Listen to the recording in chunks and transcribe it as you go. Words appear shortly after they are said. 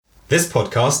This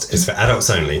podcast is for adults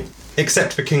only,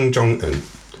 except for King Jong-un.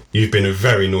 You've been a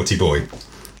very naughty boy.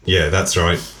 Yeah, that's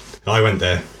right. I went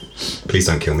there. Please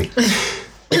don't kill me.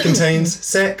 It contains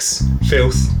sex,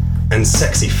 filth, and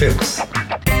sexy filth.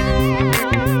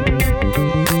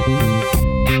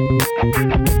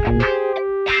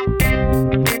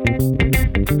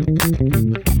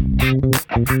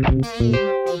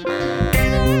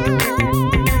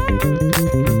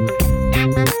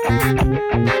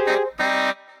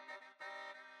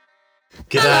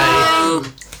 G'day.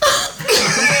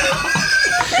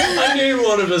 I knew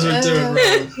one of us would do it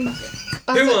wrong.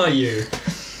 Who are you?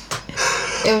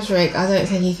 It was Rick. I don't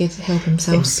think he could help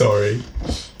himself. I'm sorry.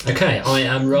 Okay, I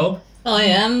am Rob. I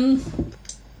am...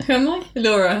 Who am I?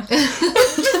 Laura.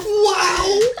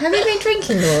 Wow. Have you been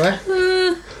drinking, Laura?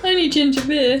 Only ginger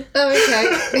beer. Oh,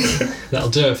 okay. That'll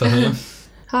do it for her.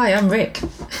 Hi, I'm Rick.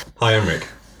 Hi, I'm Rick.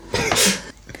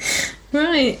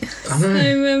 Right. I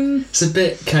know. So, It's a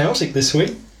bit chaotic this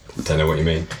week. Don't know what you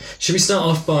mean. Should we start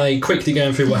off by quickly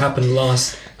going through what happened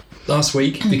last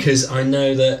week? Because I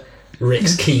know that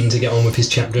Rick's keen to get on with his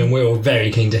chapter and we're all very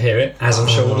keen to hear it, as I'm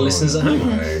sure all the listeners at home.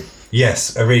 No.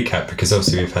 Yes, a recap, because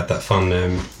obviously we've had that fun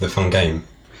game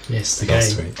Yes, the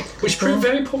last game. week. Which proved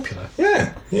very popular.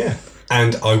 Yeah.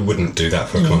 And I wouldn't do that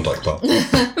for a Klondike bar.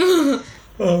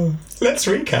 Oh, let's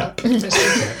recap.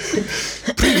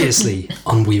 Previously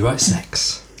on We Write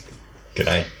Sex.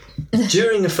 G'day.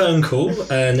 During a phone call,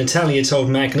 Natalia told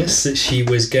Magnus that she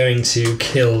was going to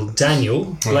kill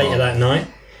Daniel later that night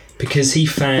because he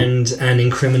found an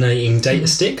incriminating data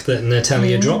stick that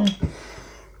Natalia dropped.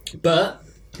 But,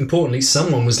 importantly,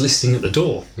 someone was listening at the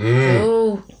door.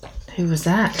 Oh, who was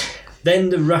that?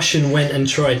 Then the Russian went and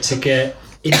tried to get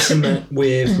intimate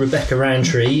with Rebecca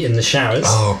Roundtree in the showers,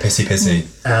 Oh, pissy.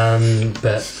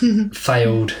 but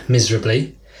failed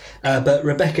miserably. But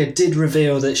Rebecca did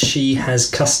reveal that she has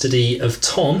custody of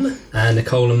Tom,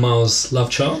 Nicole and Miles' love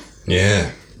child.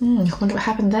 Yeah. I wonder what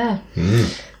happened there.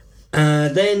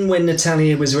 Then when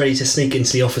Natalia was ready to sneak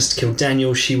into the office to kill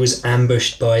Daniel, she was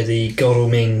ambushed by the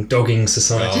Godalming Dogging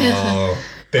Society. Oh,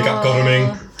 big up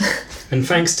Godalming. And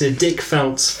thanks to Dick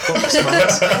Felt's fox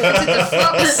mask,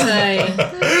 fuck's sake.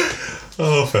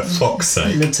 Oh, for fuck's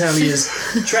sake. Natalia's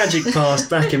tragic past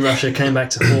back in Russia came back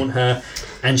to haunt her,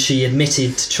 and she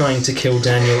admitted to trying to kill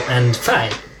Daniel and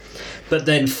Faye. But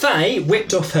then Faye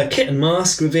whipped off her kitten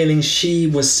mask, revealing she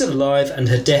was still alive and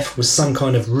her death was some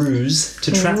kind of ruse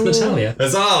to trap Natalia.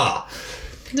 Huzzah!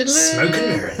 Smoke and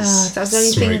mirrors. That was the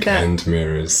only thing Smoke that... and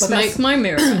mirrors. Smoke my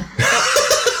mirror.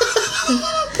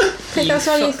 I think that's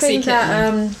the only foxy thing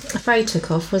that Faye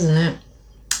took off, wasn't it?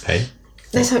 Hey.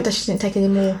 Let's hope that she didn't take any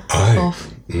more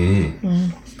off.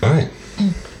 Right.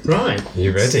 Right.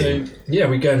 You ready? So, yeah,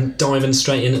 we're going diving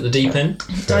straight in at the deep end.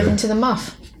 Dive into the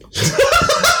muff.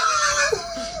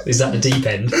 Is that the deep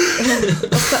end?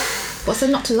 What's there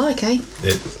not to like, eh?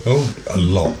 A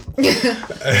lot.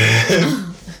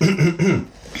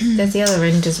 There's the other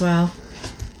end as well.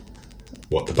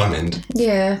 What, the bum end?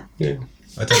 Yeah. Yeah.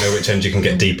 I don't know which end you can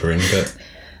get deeper in, but...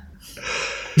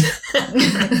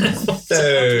 So...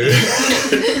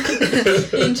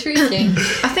 Intriguing.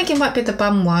 I think it might be the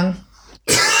bum one.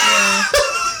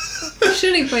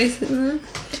 Surely both of them.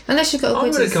 Unless you've got a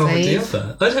I'm good going to go with the sleeve.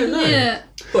 other. I don't know. Yeah.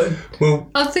 But Well,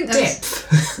 I think that's...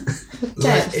 depth.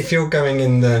 like, if you're going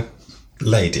in the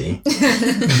lady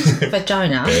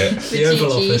Vagina. bit, The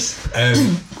Oval Gigi.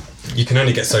 Office. you can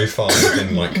only get so far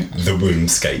within, like, the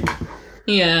wombscape.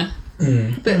 Yeah.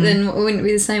 But then it wouldn't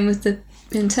be the same with the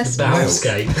intestine.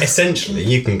 Bowelscape. Essentially,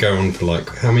 you can go on for, like,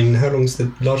 how long's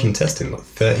the large intestine? Like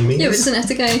 30 metres? Yeah, but it doesn't have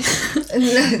to go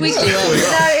wiggly on.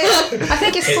 No, I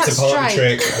think it's quite It's a part of the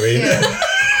straight. trick.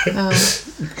 I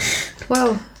mean...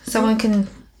 Well, someone can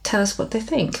tell us what they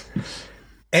think.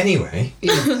 Anyway...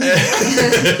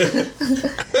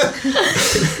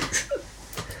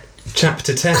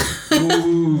 Chapter 10.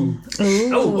 Ooh.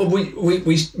 Oh, well,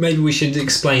 we maybe we should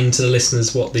explain to the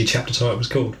listeners what the chapter title was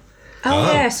called.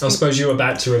 Oh, yes. I suppose you're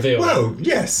about to reveal. Well,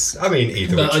 yes. I mean,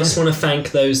 either way. But I just want to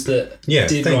thank those that did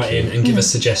thank write you. in and give us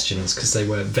suggestions because they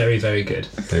were very, very good.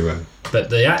 They were. But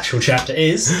the actual chapter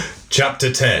is...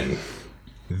 Chapter 10.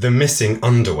 The Missing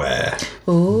Underwear.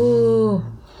 Ooh.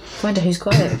 Wonder who's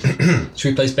got it. Should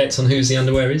we place bets on whose the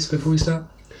underwear is before we start?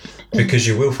 Because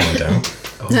you will find out.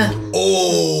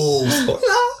 Oh, spoiler.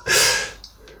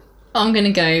 I'm going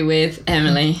to go with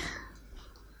Emily.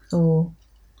 Ooh.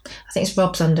 I think it's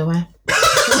Rob's underwear.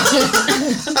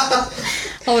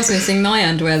 I was missing my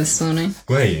underwear this morning.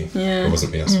 Were you? Yeah. It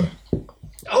wasn't me, I swear.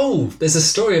 Oh, there's a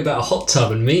story about a hot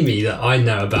tub and Mimi that I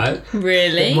know about.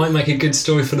 Really? It might make a good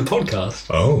story for the podcast.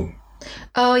 Oh.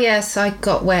 Oh, yes, I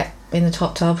got wet in the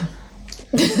hot tub.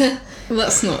 Well,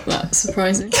 that's not that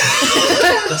surprising.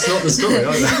 That's not the story,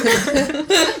 either.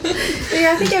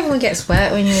 Yeah, I think everyone gets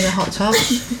wet when you're in a hot tub.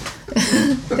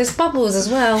 There's bubbles as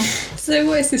well. So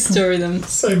what is this story then?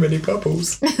 So many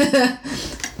bubbles.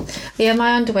 Yeah,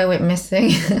 my underwear went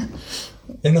missing.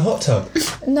 In the hot tub?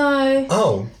 No.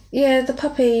 Oh. Yeah, the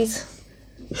puppies.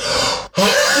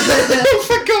 I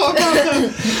forgot about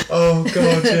that. Oh,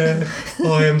 God, yeah.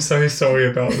 I am so sorry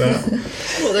about that.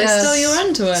 What, they stole your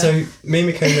underwear? So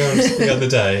Mimi came round the other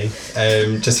day,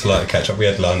 just for like a catch up. We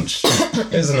had lunch.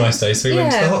 It was a nice day, so we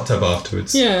went to the hot tub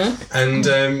afterwards. Yeah. And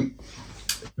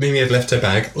Mimi had left her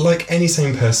bag, like any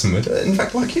sane person would. In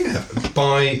fact, like you have,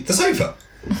 by the sofa.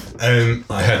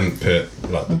 I hadn't put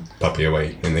like the puppy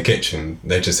away in the kitchen.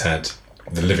 They just had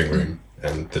the living room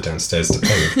and the downstairs to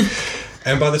play with.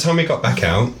 And by the time we got back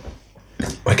out,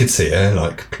 I could see her,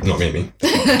 like, not Mimi,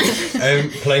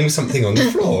 playing with something on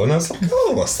the floor. And I was like,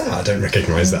 oh, what's that? I don't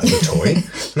recognise that as a toy.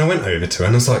 And I went over to her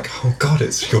and I was like, oh, God,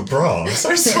 it's your bra. I'm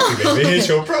so sorry, Mimi, here's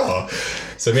your bra.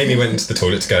 So Mimi went into the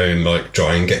toilet to go and, like,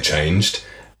 dry and get changed.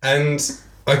 And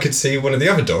I could see one of the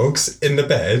other dogs in the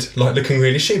bed, like, looking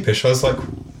really sheepish. I was like,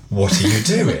 what are you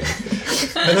doing?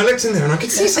 And I looked in there and I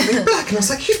could see something black. And I was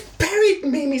like, you've buried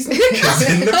Mimi's knickers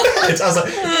in the bed. I was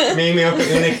like, Mimi, I'll put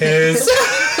your knickers.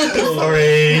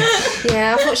 Sorry.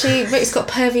 Yeah, unfortunately, Rick's got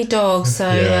pervy dogs, so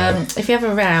if you're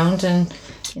ever around and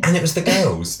it was the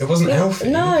girls. It wasn't Alfie.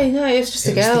 No, it was just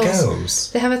the girls. It was the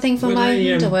girls. They have a thing for Were my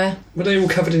they, underwear. Were they all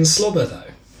covered in slobber,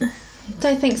 though?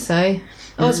 Don't think so.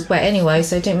 I was wet anyway,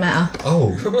 so it didn't matter.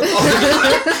 Oh.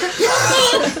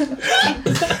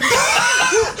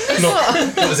 Not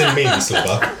as in Mimi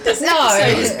slobber. No,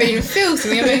 It's been filthy.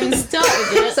 We haven't even started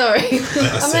yet. sorry.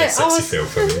 That's a sexy feel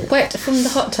for me. Wet from the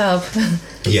hot tub.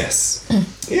 Yes.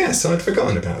 Yes, I'd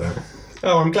forgotten about that.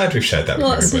 Oh, I'm glad we've shared that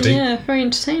Well, with that's, everybody. yeah, very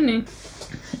entertaining.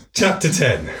 Chapter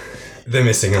 10. The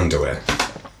missing underwear.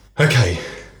 Okay.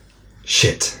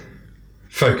 Shit.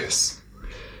 Focus.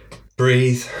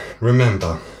 Breathe.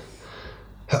 Remember.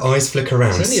 Her eyes flick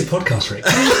around. It's only a podcast, Rick.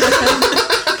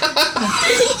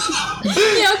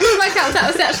 Yeah, I'll come back out. That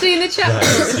was actually in the chat.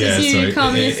 You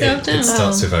calming yourself down. It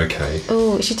starts with okay.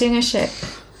 Oh, is she doing her shit?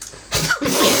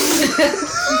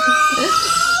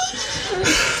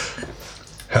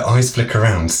 Her eyes flick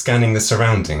around, scanning the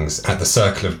surroundings at the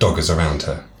circle of doggers around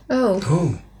her.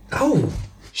 Oh. Oh.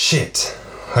 Shit.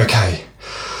 Okay.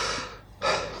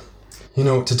 You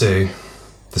know what to do.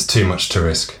 There's too much to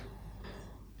risk.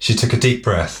 She took a deep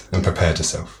breath and prepared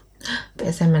herself. But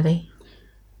it's Emily.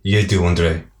 You do,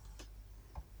 Andre.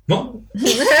 What?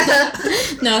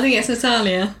 No, I think it's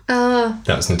Natalia. Oh.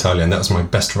 That was Natalia, and that was my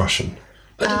best Russian.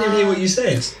 I didn't even hear what you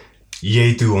said.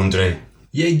 You do, Andre.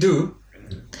 Yeah, do.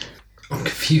 I'm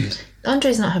confused.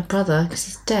 Andre's not her brother because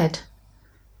he's dead.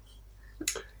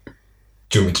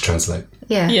 Do you want me to translate?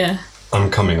 Yeah. Yeah.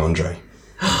 I'm coming, Andre.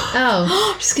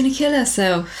 Oh. She's going to kill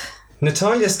herself.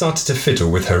 Natalia started to fiddle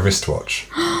with her wristwatch,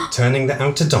 turning the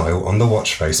outer dial on the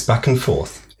watch face back and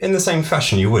forth in the same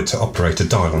fashion you would to operate a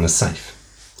dial on a safe.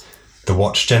 The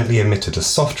watch gently emitted a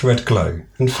soft red glow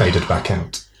and faded back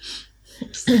out.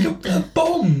 It's like a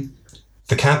bomb.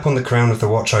 The cap on the crown of the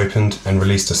watch opened and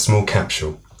released a small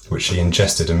capsule, which she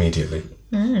ingested immediately.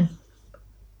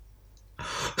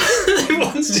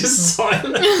 Everyone's just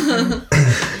silent.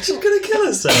 She's going to kill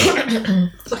herself.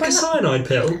 It's like a cyanide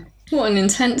pill. What an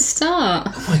intense start.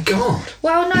 Oh my God.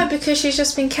 Well, no, because she's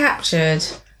just been captured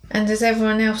and there's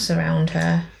everyone else around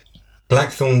her.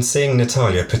 Blackthorn, seeing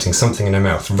Natalia putting something in her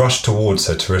mouth, rushed towards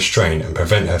her to restrain and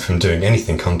prevent her from doing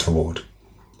anything untoward.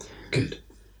 Good.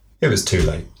 It was too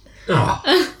late.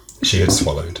 Oh, She had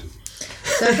swallowed.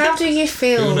 So how do you we all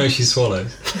feel? know she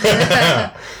swallowed.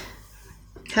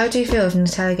 How do you feel if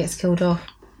Natalia gets killed off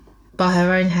by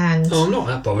her own hands? Oh, I'm not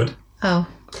that bothered. Oh.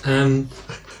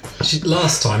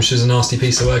 Last time she was a nasty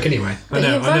piece of work anyway. I But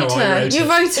know, you wrote her. I wrote You her.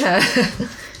 wrote her.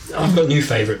 I've got new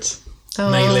favourites. Oh.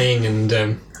 Mei Ling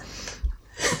and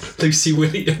Lucy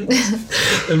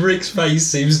Williams. And Rick's face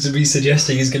seems to be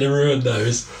suggesting he's going to ruin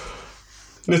those.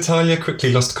 Natalia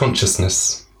quickly lost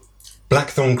consciousness.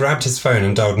 Blackthorn grabbed his phone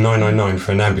and dialed 999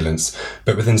 for an ambulance,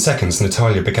 but within seconds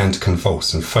Natalia began to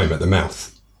convulse and foam at the mouth.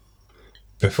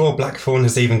 Before Blackthorn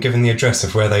has even given the address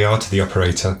of where they are to the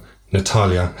operator,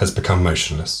 Natalia has become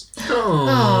motionless.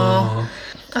 Aww.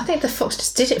 I think the fox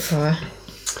just did it for her.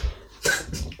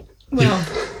 Well,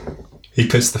 He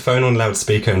puts the phone on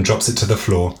loudspeaker and drops it to the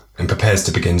floor and prepares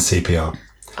to begin CPR.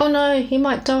 Oh no, he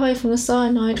might die from the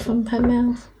cyanide from her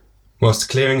mouth. Whilst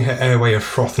clearing her airway of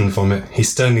froth and vomit, he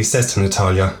sternly says to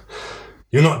Natalia,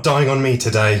 "You're not dying on me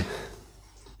today."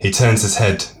 He turns his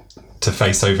head to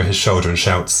face over his shoulder and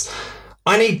shouts,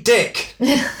 "I need dick!"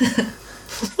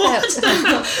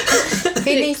 Felt.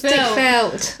 He needs Dick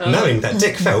Felt. Knowing that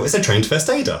Dick Felt is a trained first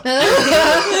aider.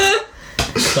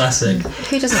 Classic.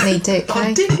 Who doesn't need Dick? Oh,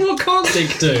 eh? Dick, what can't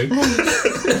Dick do?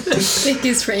 Dick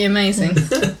is pretty amazing.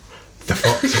 The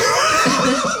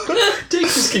fox. Dick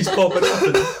just keeps popping up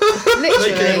and making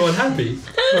Literally. everyone happy.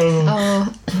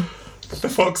 Oh, The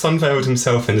fox unveiled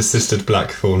himself and assisted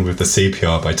Blackthorn with the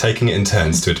CPR by taking it in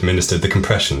turns to administer the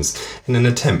compressions in an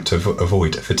attempt to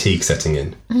avoid fatigue setting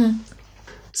in.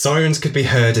 Sirens could be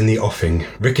heard in the offing,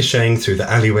 ricocheting through the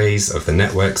alleyways of the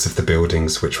networks of the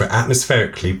buildings, which were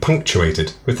atmospherically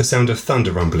punctuated with the sound of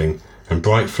thunder rumbling and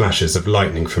bright flashes of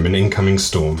lightning from an incoming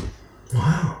storm.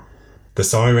 Wow. The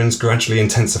sirens gradually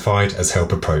intensified as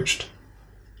help approached.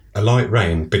 A light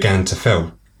rain began to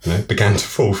fall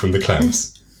from the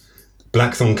clouds.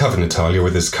 Blackthorn covered Natalia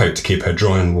with his coat to keep her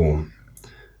dry and warm.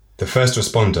 The first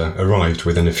responder arrived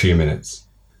within a few minutes.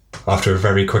 After a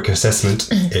very quick assessment,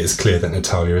 it is clear that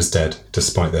Natalia is dead,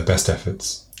 despite their best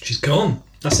efforts. She's gone.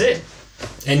 That's it.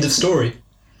 End of story.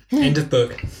 End of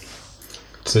book.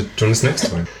 So join us next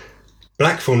time.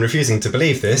 Blackthorn, refusing to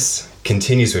believe this,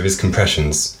 continues with his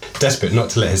compressions, desperate not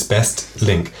to let his best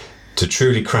link to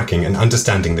truly cracking and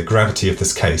understanding the gravity of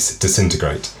this case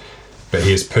disintegrate. But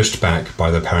he is pushed back by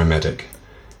the paramedic.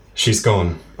 She's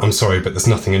gone. I'm sorry, but there's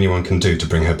nothing anyone can do to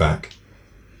bring her back.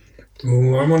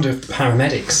 Ooh, I wonder if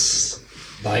paramedics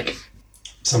like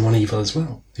someone evil as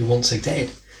well, who wants her dead.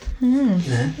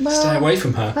 Stay away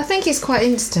from her. I think it's quite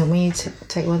instant when you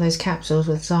take one of those capsules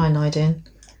with cyanide in.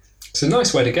 It's a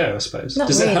nice way to go, I suppose. Not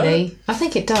Does it hurt? really. I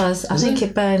think it does. I think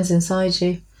it burns inside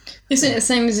you. Isn't it the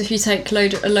same as if you take a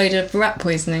load of rat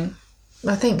poisoning?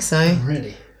 I think so.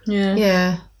 Really? Yeah.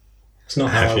 Yeah. It's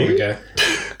not how Have I would you? go.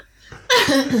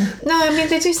 No, I mean,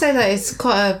 they do say that it's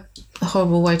quite a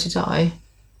horrible way to die.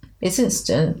 It's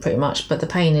instant, pretty much, but the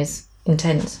pain is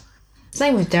intense.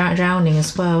 Same with drowning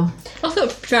as well. I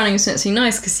thought drowning was meant to be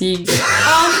nice because you...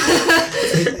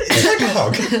 It's like a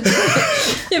hug.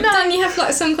 Yeah, but then you have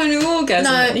like some kind of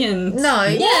orgasm at the end. No.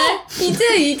 Yeah,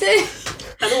 you do.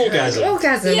 An orgasm.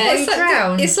 Orgasm, Yeah, yeah, it's you like,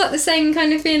 drown. it's like the same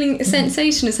kind of feeling,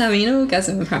 sensation as having an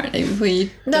orgasm apparently before you...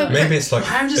 No, Maybe it's like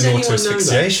How does an anyone know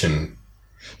auto-asphyxiation.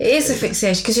 it is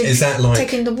asphyxiation because you're Is that like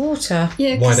taking the water.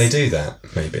 Yeah, why 'cause- they do that?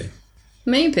 Maybe.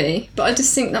 Maybe, but I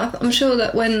just think that I'm sure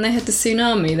that when they had the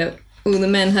tsunami, that all the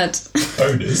men had.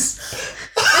 Bonus.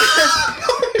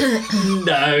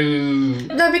 No.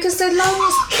 No, because their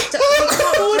lungs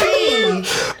can't breathe.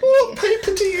 What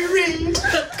paper do you read?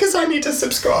 Because I need to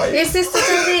subscribe. Is this the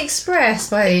Daily Express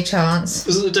by any chance?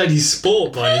 Was it the Daily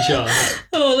Sport by any chance?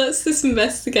 Oh, let's just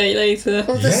investigate later.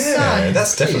 Or the Yeah, Sun?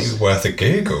 that's definitely worth a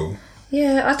Google.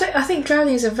 Yeah, I think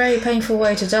drowning is a very painful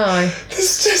way to die.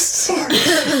 There's just so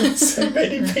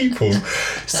many people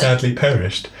sadly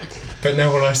perished. But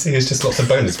now all I see is just lots of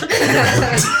bonus.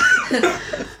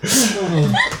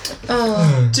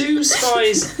 Do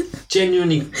spies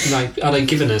genuinely, are they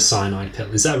given a cyanide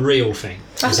pill? Is that a real thing?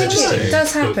 I Is that think just it a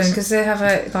does happen books? because they have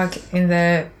it like in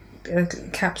their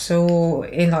capsule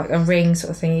in like a ring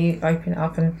sort of thing. You open it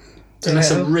up and do And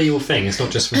that's it. a real thing, it's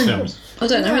not just from films. I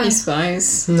don't know No. any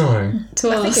spies No. to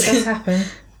I think it ask. does happen.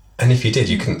 And if you did,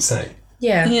 you couldn't say.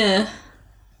 Yeah. Yeah.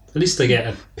 At least they get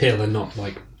a pill and not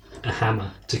like a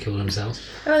hammer to kill themselves.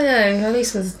 Oh yeah, at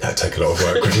least with That'd take a lot of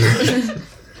work, wouldn't it?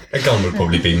 A gun would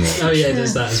probably be more. Oh yeah,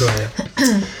 there's that as well.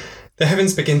 Yeah. The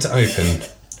heavens begin to open,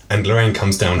 and Lorraine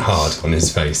comes down hard on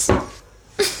his face.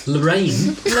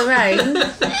 Lorraine, Lorraine.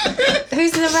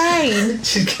 Who's Lorraine?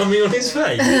 she's coming on his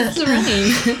face. It's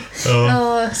Lorraine.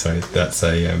 Oh, Sorry, that's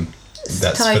a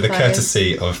that's for the typo.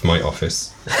 courtesy of my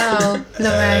office. oh,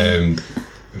 Lorraine.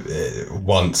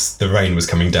 Once the rain was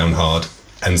coming down hard,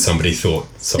 and somebody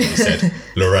said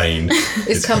Lorraine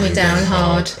is coming down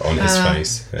hard. on his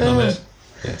face. And I went,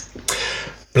 yes.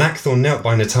 Blackthorn knelt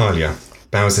by Natalia,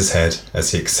 bows his head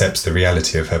as he accepts the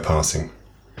reality of her passing.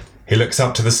 He looks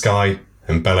up to the sky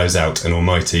and bellows out an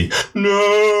almighty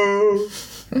 "No!"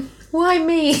 Why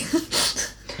me?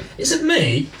 Is it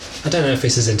me? I don't know if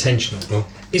this is intentional.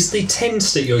 Is the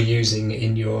tense that you're using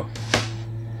in your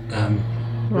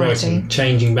writing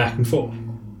changing back and forth?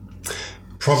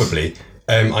 Probably.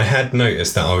 I had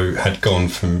noticed that I had gone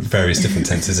from various different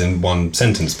tenses in one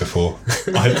sentence before.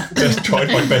 I just tried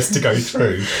my best to go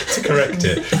through to correct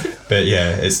it, but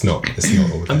yeah, it's not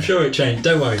all there. I'm sure it changed.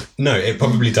 Don't worry. No, it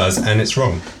probably does, and it's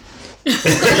wrong.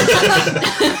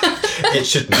 It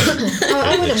shouldn't.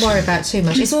 I wouldn't worry about it too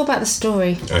much. It's all about the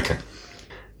story. Okay.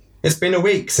 It's been a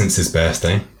week since his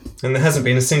birthday, and there hasn't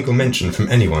been a single mention from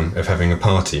anyone of having a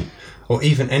party, or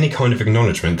even any kind of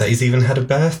acknowledgement that he's even had a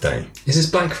birthday. Is this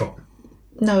Blackthorn?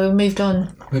 No, we moved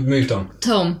on. We've moved on.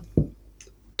 Tom.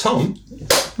 Tom?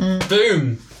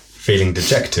 Boom! Feeling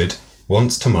dejected,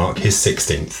 wants to mark his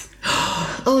 16th.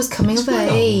 Oh, it's coming of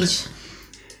age.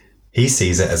 He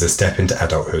sees it as a step into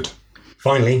adulthood.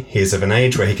 Finally, he is of an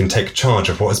age where he can take charge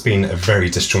of what has been a very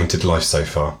disjointed life so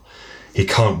far. He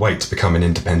can't wait to become an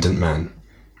independent man.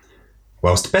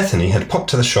 Whilst Bethany had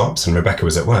popped to the shops and Rebecca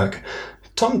was at work,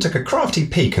 Tom took a crafty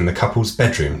peek in the couple's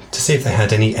bedroom to see if they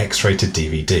had any X-rated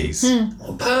DVDs.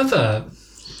 What pervert! Dirty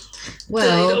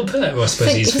Well, little pervert. Well, I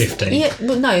suppose he's 15. Yeah,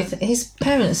 well, no, his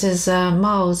parents is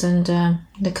Miles and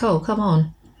Nicole. Come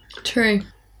on. True.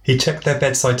 He checked their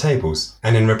bedside tables,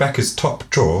 and in Rebecca's top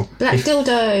drawer, Black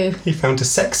dildo. he found a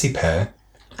sexy pair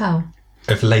Oh.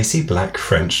 of lacy black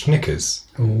French knickers.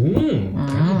 Ooh, very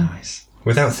nice.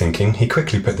 Without thinking, he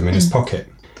quickly put them in his pocket.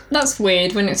 That's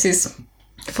weird when it's his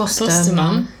Foster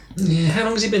mum. Yeah, how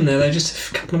long has he been there though?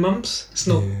 Just a couple of months? It's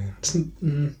not... It's,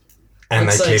 And I'd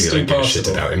they say it's clearly don't give a shit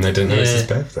still about him. They don't know it's Yeah. his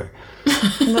birthday.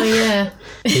 Well, yeah.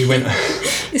 He went...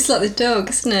 It's like the dog,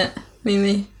 isn't it,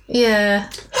 Mimi? Yeah.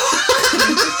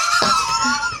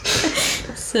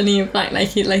 Selling your black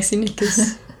lacy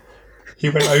knickers. He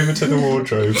went over to the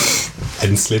wardrobe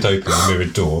and slid open the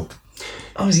mirrored door.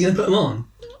 oh, is he going to put them on?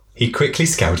 He quickly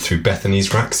scoured through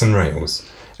Bethany's racks and rails,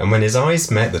 and when his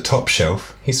eyes met the top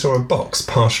shelf, he saw a box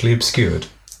partially obscured.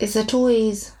 It's the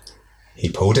toys. He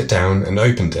pulled it down and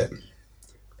opened it.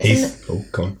 Oh,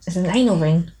 gone. It's an anal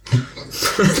ring.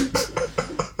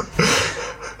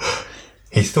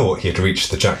 He thought he had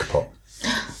reached the jackpot.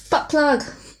 Butt plug.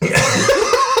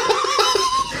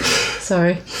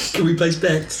 Sorry. Can we place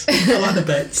bets? I like the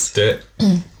bets. Do it.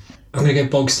 I'm going to go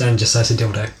bog stand just as a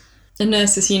dildo. A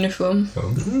nurse's uniform.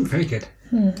 Very good.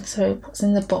 So what's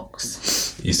in the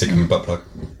box? You stick him a butt plug.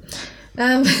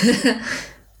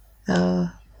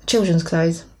 Children's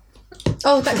clothes.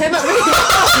 Oh, that came up really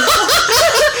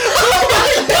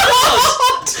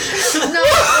No.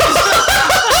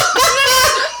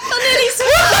 I nearly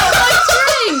swallowed my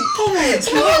drink!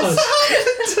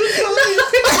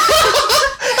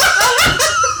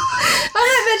 I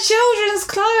meant the children's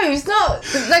clothes, not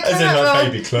that came As in, out like, wrong.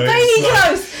 baby clothes, Baby like-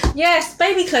 clothes. Yes,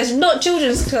 baby clothes, not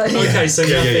children's clothes. Okay, so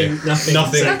Yeah. nothing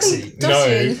Nothing. sexy.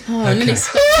 Dodgy. Oh, I nearly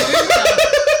That's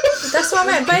what I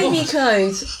meant. Baby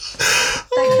clothes.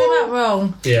 That came out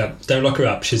wrong. Yeah, don't lock her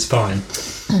up. She's fine.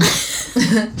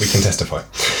 We can testify.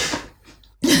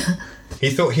 He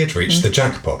thought he had reached the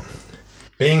jackpot.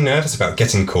 Being nervous about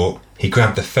getting caught, he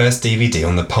grabbed the first DVD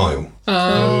on the pile,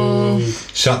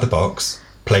 shut the box,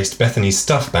 placed Bethany's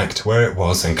stuff back to where it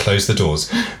was and closed the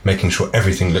doors, making sure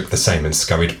everything looked the same, and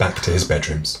scurried back to his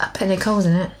bedrooms. I bet Nicole's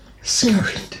in it.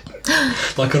 Scurried.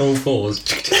 Like on all fours.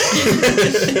 The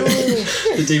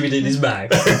DVD in his bag.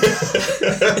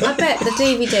 I bet the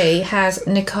DVD has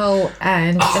Nicole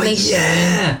and Alicia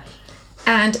Yeah.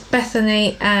 and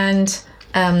Bethany and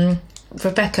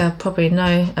Rebecca probably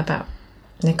know about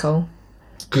Nicole.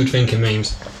 Good thinking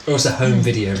memes. Or it's a home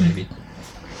video, maybe.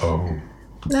 Oh.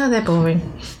 No, they're boring.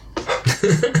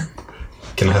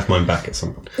 Can I have mine back at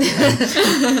some point?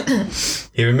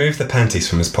 He removed the panties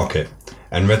from his pocket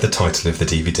and read the title of the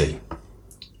DVD.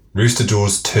 Rooster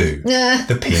Jaws 2,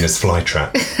 The Penis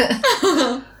Flytrap.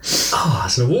 Oh,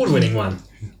 that's an award-winning one.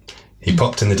 He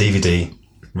popped in the DVD,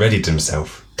 readied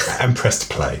himself, and pressed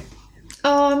play.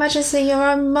 Oh, imagine seeing your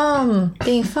own mum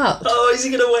being fucked. Oh, is he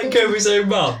going to wake over his own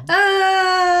mum?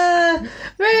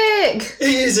 Rick!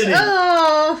 He is, isn't he?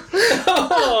 Oh!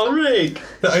 Oh, Rick.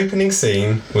 The opening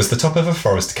scene was the top of a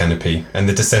forest canopy and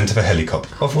the descent of a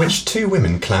helicopter, of which two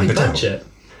women clambered out. Budget.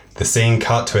 The scene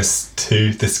cut to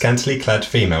the scantily clad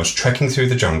females trekking through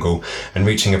the jungle and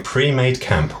reaching a pre-made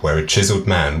camp where a chiselled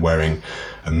man wearing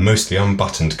a mostly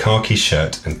unbuttoned khaki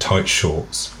shirt and tight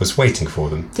shorts was waiting for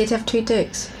them. Did you have two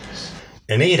dicks?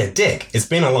 Anita Dick, it's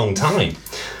been a long time.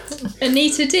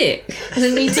 Anita Dick.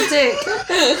 Anita Dick.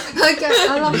 Okay,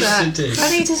 I love that. Anita Dick.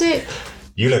 Anita Dick.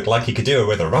 You look like you could do it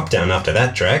with a rub down after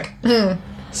that, Drake.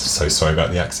 So sorry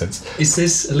about the accents. Is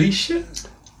this Alicia?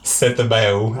 Said the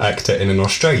male actor in an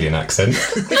Australian accent.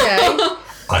 Okay.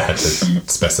 I had to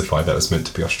specify that was meant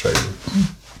to be Australian.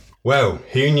 Well,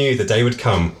 who knew the day would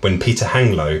come when Peter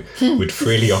Hanglow would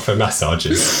freely offer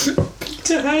massages?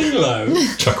 To hang low.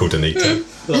 Chuckled Anita.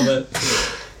 Love it.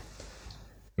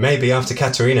 Maybe after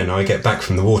Katerina and I get back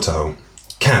from the waterhole.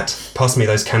 Kat, pass me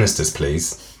those canisters,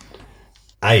 please.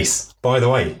 Ace, by the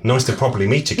way, nice to properly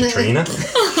meet you, Katrina.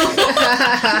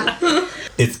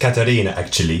 It's Katerina,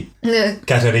 actually.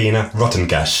 Katerina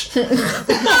Rottengash.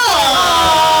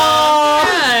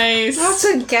 Nice. What's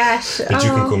a gash? But you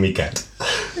can call me Kat.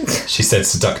 She said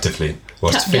seductively,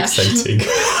 whilst Kat-gash. fixating.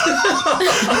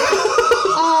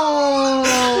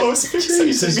 Oh. Whilst fixating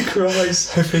Jesus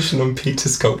Christ. her vision on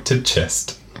Peter's sculpted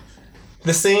chest.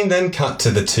 The scene then cut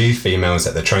to the two females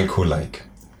at the tranquil lake.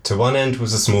 To one end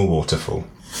was a small waterfall.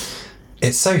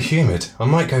 "It's so humid, I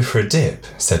might go for a dip,"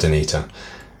 said Anita,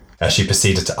 as she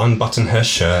proceeded to unbutton her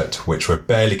shirt, which were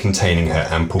barely containing her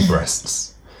ample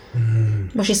breasts.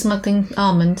 Was she smuggling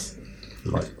almonds?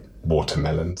 Like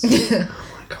watermelons. Oh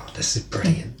my god, this is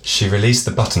brilliant. She released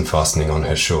the button fastening on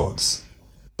her shorts,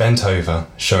 bent over,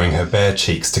 showing her bare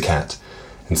cheeks to Kat,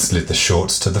 and slid the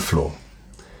shorts to the floor.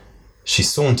 She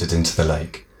sauntered into the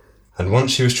lake, and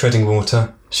once she was treading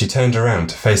water, she turned around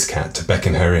to face Kat to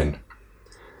beckon her in.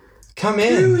 "Come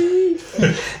in.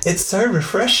 It's so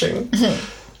refreshing."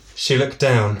 She looked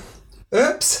down.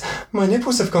 "Oops, my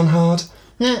nipples have gone hard."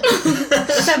 No.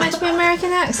 Is that meant to be an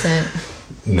American accent?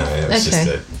 No, it was just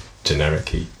Okay. a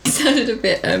generic-y. It sounded a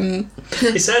bit,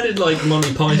 It sounded like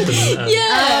Monty Python.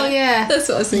 yeah. Oh, yeah. That's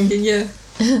what I was thinking, yeah.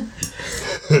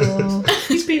 Oh.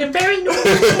 He's been a very naughty.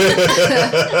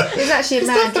 It's actually a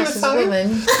man dressed as a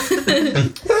woman.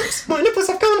 Oops, my nipples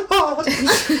have gone hard.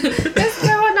 Let's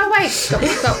go on, no, wait. Stop.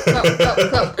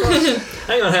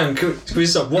 Hang on. Can we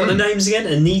stop? What are the names again?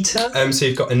 Anita? So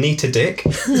you've got Anita Dick,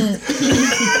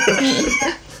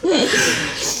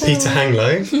 Peter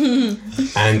Hanglow,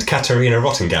 and Katarina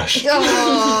Rottengash.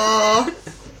 Oh,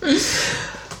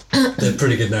 They're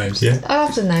pretty good names. Yeah. I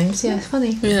love the names, yeah,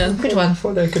 funny. Yeah. Good one.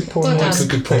 Well, they're good porn Well names. What's a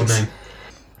good porn name?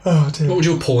 Oh dear. What would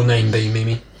your porn name be,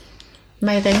 Mimi?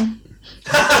 Mailing.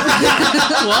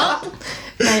 What?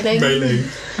 Mailing. Mailing.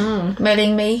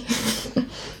 Mailing me.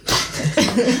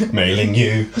 Mailing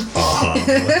you.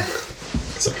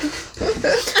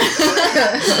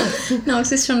 No, I was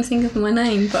just trying to think of my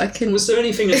name, but I couldn't. Was there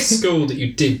anything at school that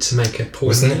you did to make a porn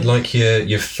Wasn't name? it like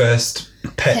your first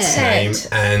pet's Pet. name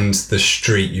and the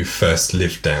street you first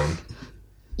lived down,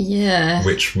 Yeah.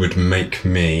 which would make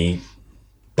me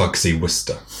Bugsy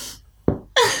Worcester?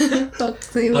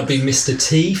 I'd be Mr.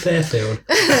 T. Fairfield.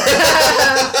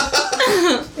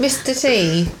 Mr.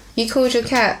 T. You called your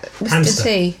cat Mr. Hamster.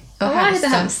 T. Oh, I had a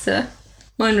hamster.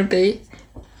 Mine would be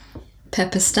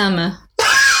Pepper Stammer.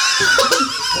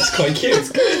 That's quite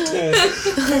cute.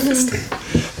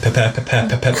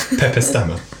 Pepper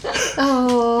Stammer.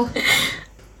 Oh.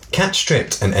 Cat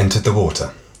stripped and entered the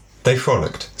water. They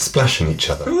frolicked, splashing each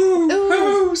other.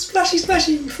 Oh, splashy,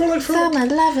 splashy, frolic, frolic. Summer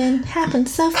loving happened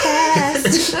so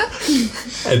fast.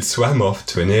 And swam off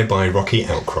to a nearby rocky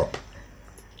outcrop.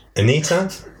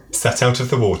 Anita sat out of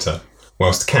the water,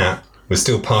 whilst Kat was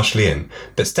still partially in,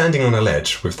 but standing on a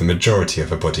ledge with the majority of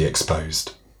her body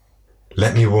exposed.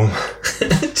 "Let me warm."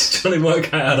 Just trying to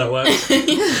work out how that works.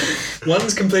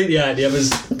 One's completely out, the other's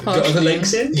got her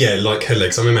legs in. Yeah, like her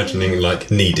legs. I'm imagining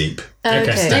like knee deep. Okay. Okay.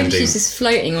 Maybe Standing. she's just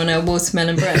floating on her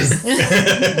watermelon breast.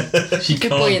 She Good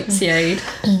can't. buoyancy aid.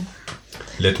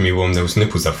 "Let me warm those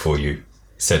nipples up for you,"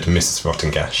 said Mrs.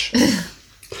 Rottengash.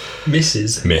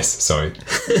 Mrs. Miss, sorry.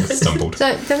 Stumbled.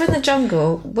 So they're in the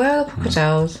jungle. Where are the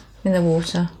crocodiles? In the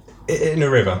water. In a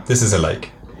river. This is a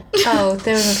lake. Oh,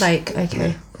 they're in the lake.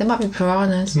 Okay. There might be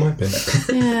piranhas. Might be.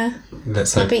 Yeah.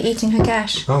 Let's Might hope. be eating her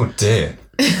gash. Oh dear.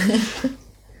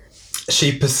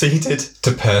 She proceeded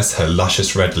to purse her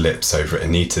luscious red lips over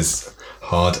Anita's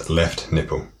hard left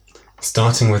nipple,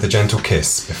 starting with a gentle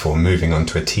kiss before moving on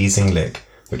to a teasing lick,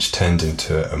 which turned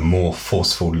into a more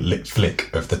forceful lip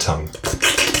flick of the tongue.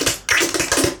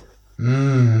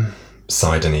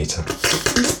 Sighed Anita.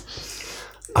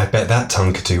 "I bet that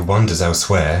tongue could do wonders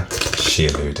elsewhere," she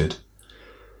alluded.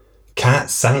 Kat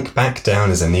sank back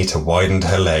down as Anita widened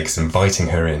her legs, inviting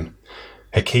her in.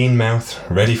 Her keen mouth,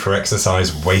 ready for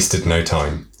exercise, wasted no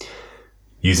time.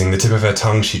 Using the tip of her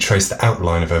tongue, she traced the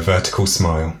outline of her vertical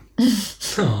smile.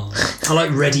 Oh, I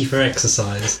like ready for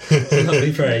exercise.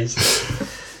 Lovely phrase.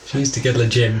 She needs to get to the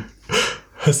gym.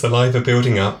 Her saliva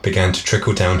building up began to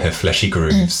trickle down her fleshy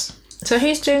grooves. So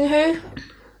who's doing who?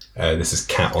 This is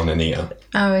Kat on Anita.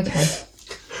 Oh, okay.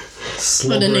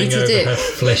 Slobbering Anita over Dick. her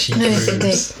fleshy Anita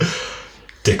grooves.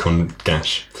 Dick on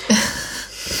Gash.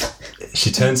 She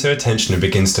turns her attention and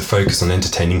begins to focus on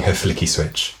entertaining her flicky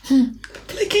switch.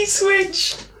 Flicky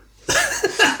switch.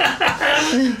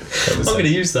 I'm going to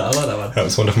use that. I like that one. That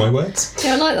was one of my words.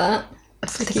 Yeah, I like that.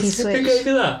 Flicky Who switch. gave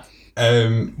you that?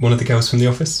 One of the girls from The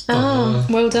Office. Oh,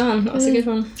 Well done. That was a good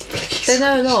one. they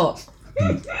know a lot.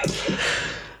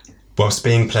 Whilst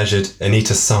being pleasured,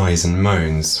 Anita sighs and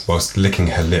moans whilst licking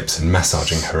her lips and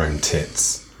massaging her own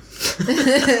tits.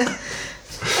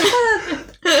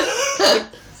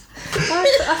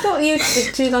 I thought you'd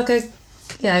do like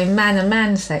a, man and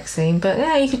man sex scene, but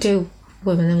yeah, you could do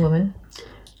woman and woman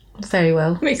very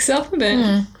well. Mix it up a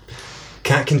bit.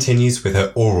 Kat continues with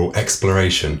her oral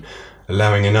exploration,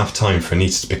 allowing enough time for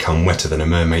Anita to become wetter than a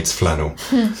mermaid's flannel.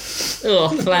 Oh,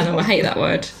 flannel. I hate that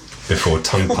word. before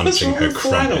tongue punching her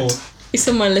Flannel. crumpet. It's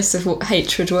on my list of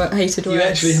hated words. You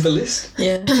actually have a list?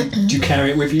 Yeah. Do you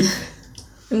carry it with you?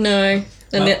 No.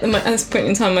 And at this point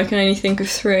in time, I can only think of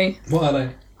 3. What are they?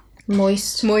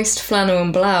 Moist. Moist, flannel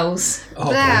and blouse. Oh,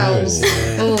 Blouse.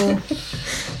 Yeah. Oh,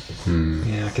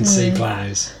 Yeah, I can see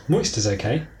blouse. Moist is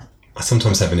okay. I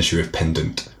sometimes have an issue with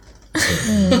pendant.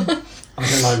 I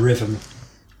don't like rhythm.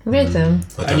 rhythm.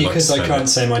 I don't Only like because I spelling. can't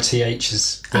say my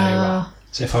THs very well.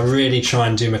 So if I really try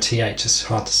and do my TH, it's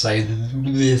hard to say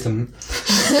rhythm.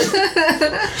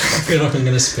 I feel like I'm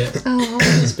going to spit.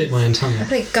 Spit my own tongue I out.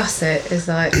 think gusset is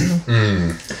like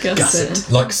Gusset.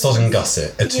 Like sod and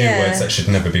gusset are 2 Yeah. words that should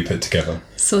never be put together.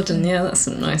 Sodden, yeah, that's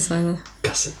not nice either.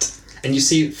 Gusset. And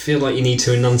you feel like you need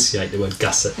to enunciate the word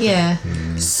gusset. yeah,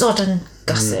 sodden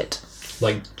gusset.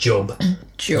 Like job.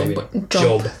 Job. Maybe.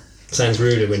 Job. Sounds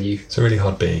ruder when you... It's a really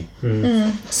hard B.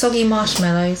 Soggy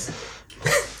marshmallows.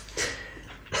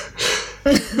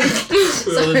 We're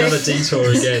on another detour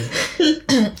again.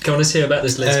 Come on, let's hear about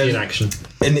this lesbian action.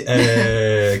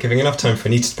 Giving enough time for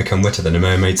Anita to become wetter than a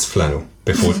mermaid's flannel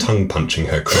before tongue punching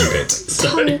her crumpet.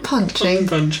 Tongue punching.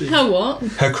 Punchy. How what?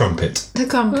 Her crumpet. The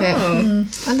crumpet. Oh.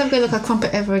 I'm never going to look at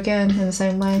crumpet ever again in the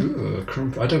same way. Ooh,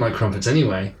 I don't like crumpets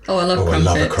anyway. Oh, I love Oh, I crumpets.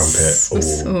 love a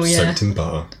crumpet. Oh, yeah. Soaked in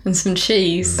butter. And some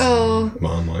cheese. Oh,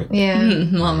 Marmite. yeah.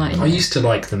 Marmite. I used to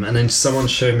like them, and then someone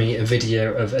showed me a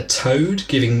video of a toad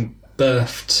giving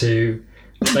birth to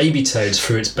baby toads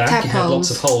through its back. It had lots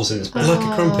of holes in its back. Like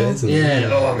a crumpet, isn't it? Yeah,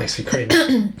 oh, it makes me creamy.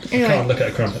 I can't look at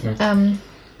a crumpet now.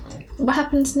 What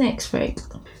happens next, Rick?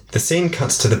 The scene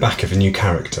cuts to the back of a new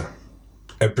character.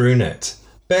 A brunette,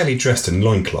 barely dressed in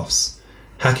loincloths,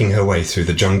 hacking her way through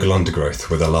the jungle undergrowth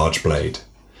with a large blade.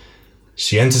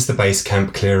 She enters the base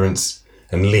camp clearance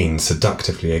and leans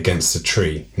seductively against a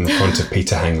tree in front of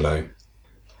Peter Hanglow.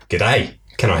 "G'day,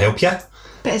 can I help you?"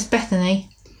 Bet it's Bethany.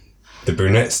 The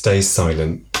brunette stays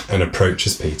silent and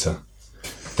approaches Peter.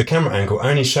 The camera angle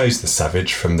only shows the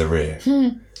savage from the rear.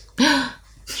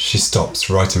 She stops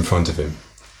right in front of him,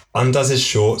 undoes his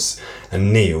shorts,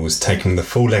 and kneels, taking the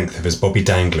full length of his Bobby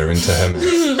Dangler into her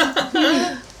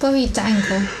mouth. Bobby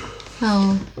Dangler.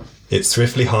 Oh. It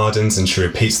swiftly hardens and she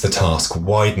repeats the task,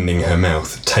 widening her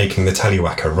mouth, taking the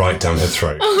tallywhacker right down her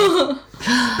throat.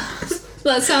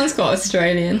 That sounds quite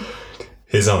Australian.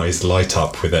 His eyes light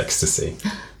up with ecstasy.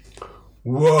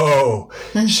 Whoa!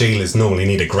 Sheilas normally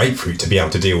need a grapefruit to be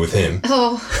able to deal with him.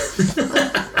 Oh.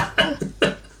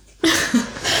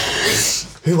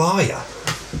 Who are you?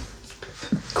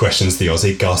 Questions the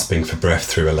Aussie, gasping for breath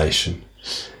through elation.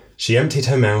 She emptied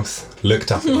her mouth,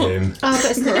 looked up at him, Oh,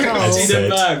 but it's Nicole.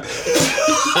 said,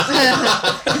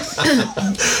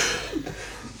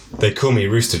 "They call me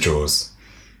Rooster Jaws,"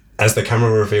 as the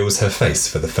camera reveals her face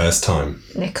for the first time.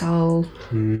 Nicole.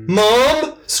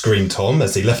 "Mom!" screamed Tom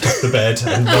as he left off the bed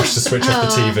and rushed to switch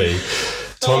off the TV.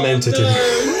 Tom entered in.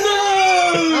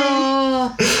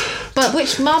 Oh. But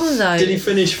which mum, though? Did he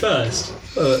finish first?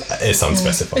 It's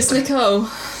unspecified. It's Nicole.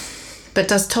 But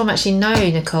does Tom actually know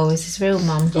Nicole is his real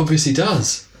mum? Obviously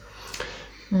does.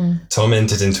 Tom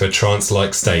entered into a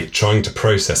trance-like state, trying to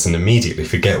process and immediately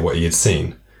forget what he had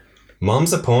seen.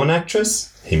 "Mum's a porn actress?"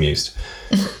 he mused.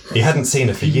 He hadn't seen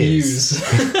her for years.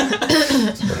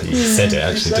 Well, he said it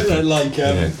actually, Said didn't that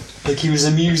he? like he was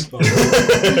amused by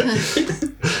it.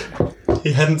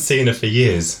 He hadn't seen her for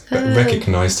years, but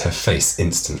recognised her face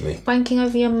instantly. Wanking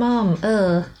over your mum.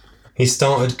 Ugh. He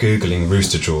started Googling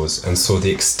Rooster Jaws and saw the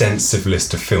extensive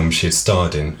list of films she had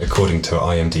starred in, according to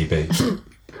IMDb.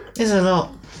 There's a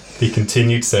lot. He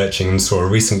continued searching and saw a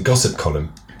recent gossip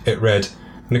column. It read,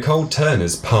 "Nicole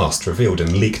Turner's past revealed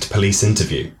in leaked police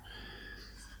interview."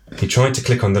 He tried to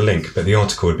click on the link, but the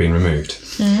article had been removed.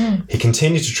 He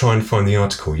continued to try and find the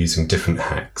article using different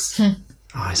hacks.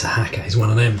 Oh, he's a hacker. He's one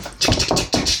of them.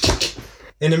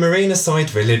 In a marina-side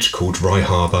village called Rye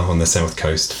Harbour on the south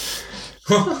coast.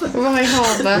 Rye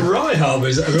Harbour. Rye Harbour,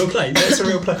 is that a real place? It's a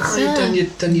real place. Oh,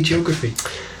 you've done your geography.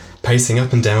 Pacing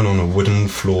up and down on a wooden,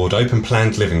 floored,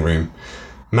 open-planned living room,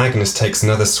 Magnus takes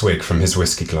another swig from his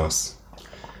whiskey glass.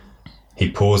 He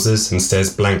pauses and stares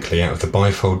blankly out of the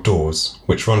bifold doors,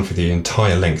 which run for the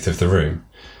entire length of the room,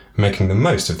 making the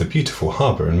most of the beautiful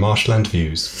harbour and marshland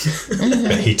views.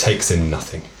 But he takes in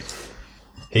nothing.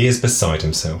 He is beside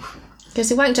himself. Because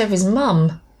he wanked over his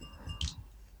mum.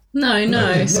 No,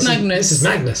 it's Magnus. This is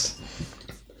Magnus.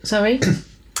 Sorry?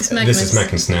 It's Magnus. This is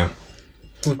Magnus now.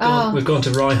 We've gone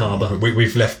to Rye Harbour.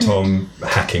 We've left Tom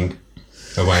hacking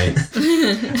away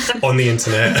on the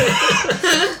internet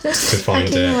to find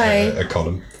Hacking away. a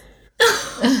column.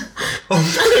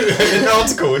 An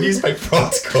article, a newspaper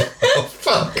article. Oh,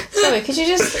 fuck. Sorry, could you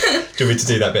just... Do you want me to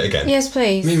do that bit again? Yes,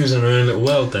 please. Mimi was in her own little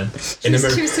world then. In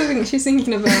She was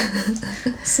thinking about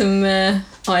some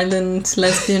island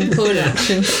lesbian porn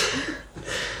action.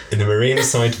 In a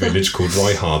marina-side village called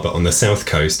Rye Harbour on the south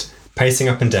coast, pacing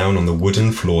up and down on the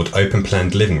wooden-floored,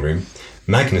 open-planned living room,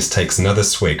 Magnus takes another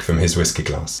swig from his whiskey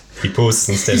glass. He pauses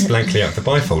and stares blankly out the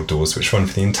bifold doors which run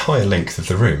for the entire length of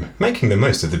the room, making the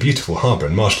most of the beautiful harbour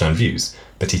and marshland views,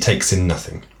 but he takes in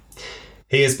nothing.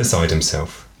 He is beside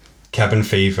himself. Cabin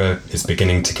fever is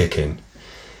beginning to kick in.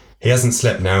 He hasn't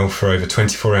slept now for over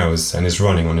 24 hours and is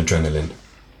running on adrenaline.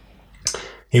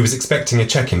 He was expecting a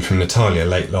check-in from Natalia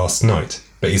late last night,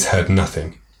 but he's heard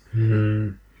nothing.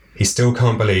 He still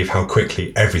can't believe how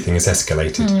quickly everything has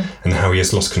escalated and how he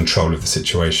has lost control of the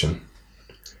situation.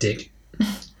 Dick.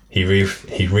 He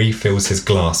refills his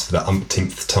glass for the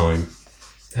umpteenth time.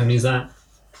 How many is that?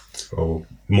 Or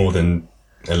more than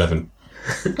 11.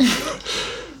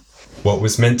 What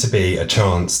was meant to be a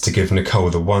chance to give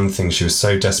Nicole the one thing she was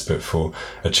so desperate for,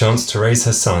 a chance to raise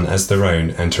her son as their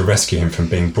own and to rescue him from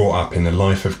being brought up in a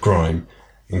life of grime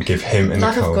and give him and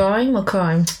Life Nicole... of grime or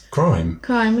crime? Grime.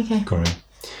 Crime, okay. Grime.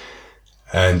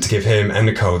 And to give him and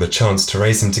Nicole the chance to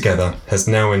raise him together has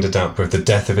now ended up with the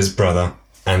death of his brother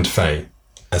and Faye,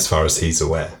 as far as he's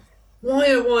aware. Why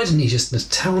didn't he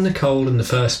just tell Nicole in the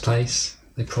first place?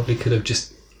 They probably could have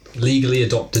just legally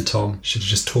adopted Tom. Should have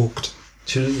just talked.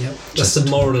 Yeah. That's the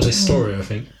moral of this story, I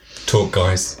think. Talk,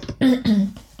 guys.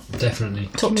 Definitely.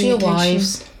 Talk to your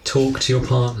wives. Talk to your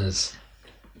partners.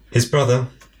 His brother,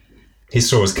 he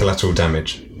saw as collateral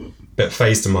damage, but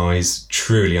Faye's demise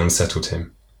truly unsettled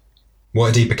him. What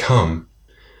had he become?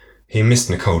 He missed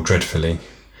Nicole dreadfully.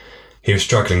 He was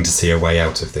struggling to see a way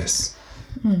out of this.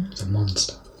 It's a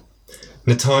monster.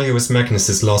 Natalia was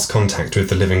Magnus's last contact with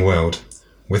the living world.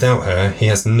 Without her, he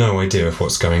has no idea of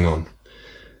what's going on.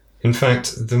 In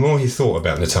fact, the more he thought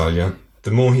about Natalia, the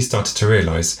more he started to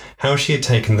realise how she had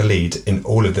taken the lead in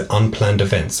all of the unplanned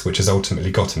events which has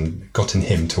ultimately gotten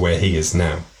him to where he is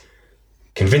now.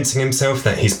 Convincing himself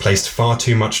that he's placed far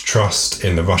too much trust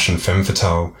in the Russian femme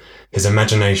fatale, his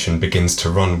imagination begins to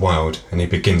run wild and he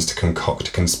begins to concoct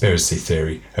a conspiracy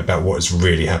theory about what is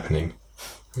really happening.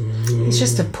 It's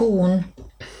just a pawn.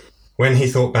 When he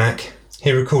thought back,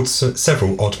 he recalled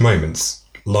several odd moments,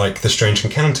 like the strange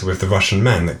encounter with the Russian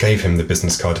man that gave him the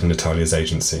business card of Natalia's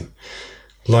agency.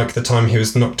 Like the time he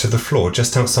was knocked to the floor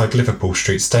just outside Liverpool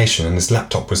Street Station and his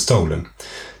laptop was stolen.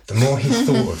 The more he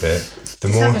thought of it, the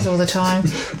It more happens all the time.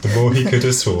 the more he could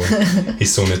have sworn he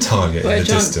saw Natalia Or in a the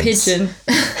giant distance. pigeon.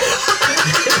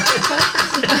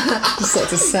 Just what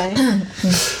to say.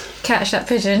 Catch that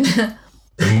pigeon.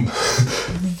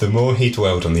 The more he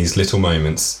dwelled on these little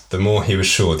moments, the more he was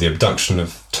sure the abduction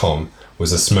of Tom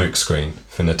was a smokescreen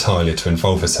for Natalia to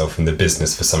involve herself in the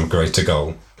business for some greater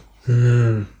goal.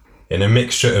 In a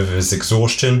mixture of his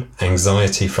exhaustion,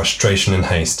 anxiety, frustration and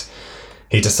haste,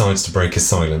 he decides to break his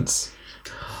silence.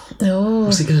 Oh,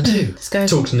 What's he going to do? Let's go.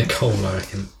 Talk to Nicole, I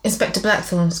reckon. Inspector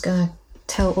Blackthorn's going to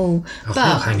tell all. He'll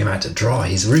But hang him out to dry.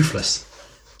 He's ruthless.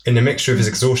 In a mixture of his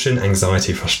exhaustion,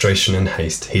 anxiety, frustration and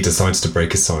haste, he decides to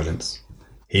break his silence.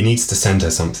 He needs to send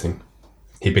her something.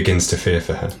 He begins to fear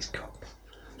for her.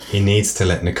 He needs to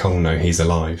let Nicole know he's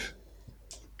alive.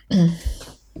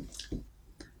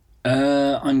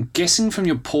 I'm guessing from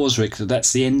your pause, Rick, that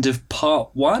that's the end of part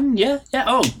 1, yeah? Yeah,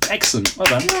 oh, excellent, well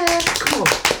done.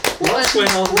 What's going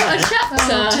on What a there?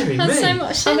 chapter! dearie Has me. so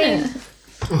much in it.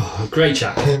 Oh, great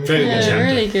chapter. Very good Yeah, chapter.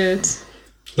 really good.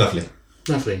 Lovely.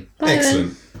 Lovely.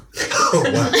 Excellent. Oh,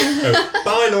 wow. Oh,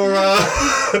 bye,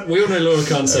 Laura. We all know Laura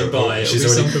can't say bye. She's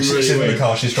It'll be already something really in the weird.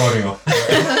 car. She's driving off.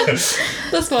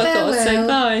 That's why I thought I'd say Farewell.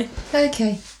 bye.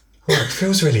 okay. Oh, it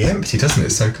feels really empty, doesn't it?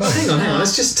 It's so close. Hang on.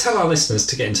 Let's just tell our listeners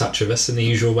to get in touch with us in the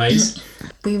usual ways.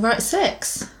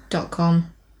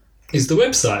 WeWriteSex.com. Is the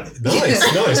website.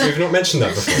 Nice. We've not mentioned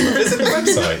that before. Visit the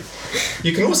website.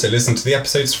 You can also listen to the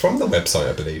episodes from the website,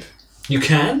 I believe. You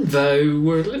can, though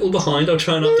we're a little behind. I'll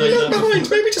try and update that. Behind.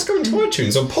 Maybe just go into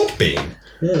iTunes or Podbean.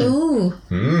 Ooh.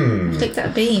 Click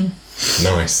that beam.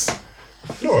 Nice.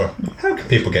 Laura, how can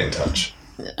people get in touch?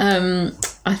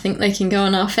 I think they can go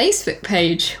on our Facebook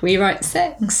page, We Write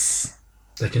Sex.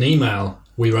 They can email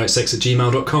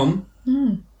wewritesex@gmail.com.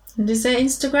 And is there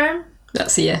Instagram?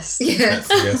 That's a yes. Yes.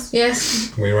 Yes.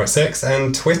 Yes. We Write Sex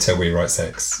and Twitter, We Write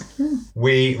Sex.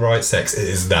 We Write Sex. It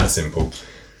is that simple.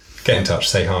 Get in touch,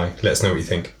 say hi, let us know what you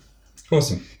think.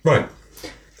 Awesome. Right.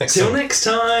 Next Till time. next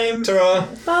time. Ta-ra.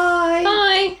 Bye.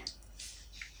 Bye.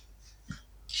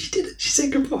 She did it. She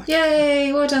said goodbye.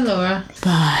 Yay. Well done, Laura.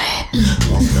 Bye.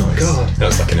 Oh, God. That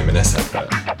was like an M&S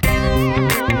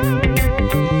advert.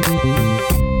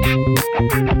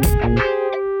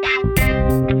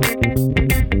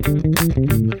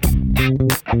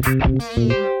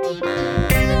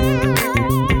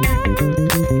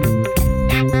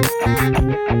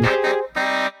 Bye.